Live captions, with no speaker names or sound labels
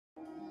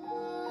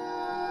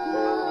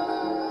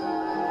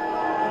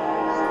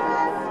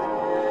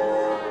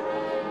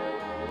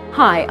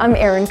Hi, I'm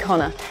Erin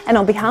Connor, and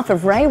on behalf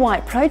of Ray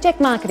White Project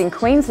Marketing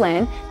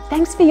Queensland,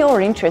 thanks for your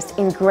interest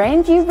in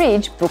Grandview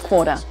Ridge,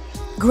 Brookwater.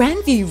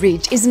 Grandview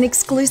Ridge is an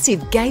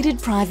exclusive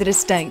gated private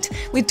estate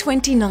with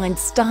 29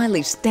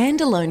 stylish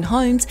standalone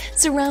homes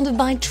surrounded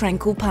by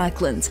tranquil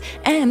parklands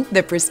and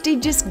the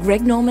prestigious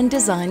Greg Norman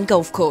design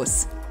golf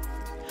course.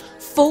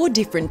 4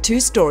 different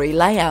 2-storey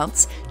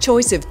layouts,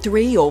 choice of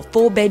 3 or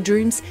 4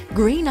 bedrooms,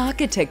 green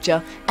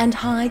architecture and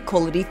high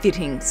quality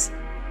fittings.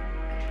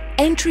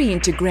 Entry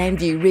into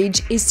Grandview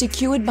Ridge is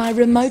secured by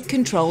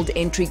remote-controlled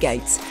entry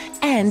gates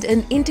and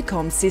an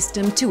intercom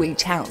system to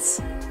each house,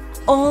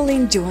 all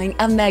enjoying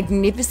a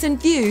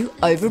magnificent view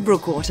over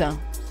Brookwater.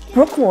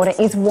 Brookwater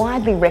is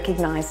widely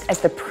recognised as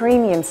the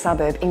premium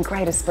suburb in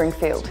Greater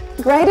Springfield.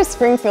 Greater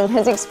Springfield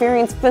has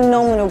experienced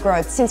phenomenal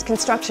growth since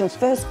construction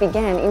first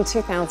began in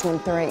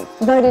 2003.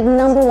 Voted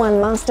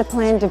 #1 master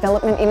plan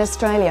development in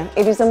Australia,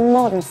 it is a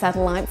modern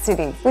satellite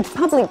city with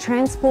public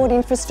transport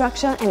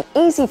infrastructure and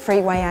easy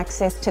freeway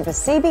access to the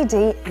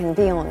CBD and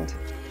beyond.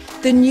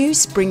 The new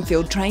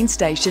Springfield train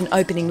station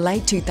opening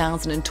late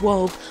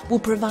 2012 will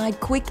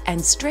provide quick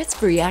and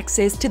stress-free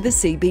access to the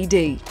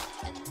CBD.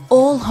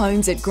 All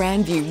homes at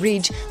Grandview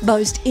Ridge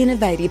boast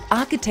innovative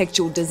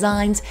architectural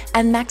designs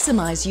and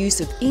maximise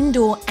use of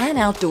indoor and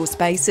outdoor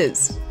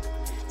spaces.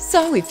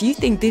 So if you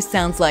think this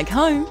sounds like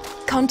home,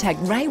 contact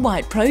Ray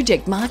White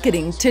Project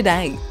Marketing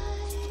today.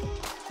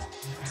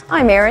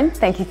 I'm Erin,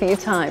 thank you for your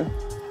time.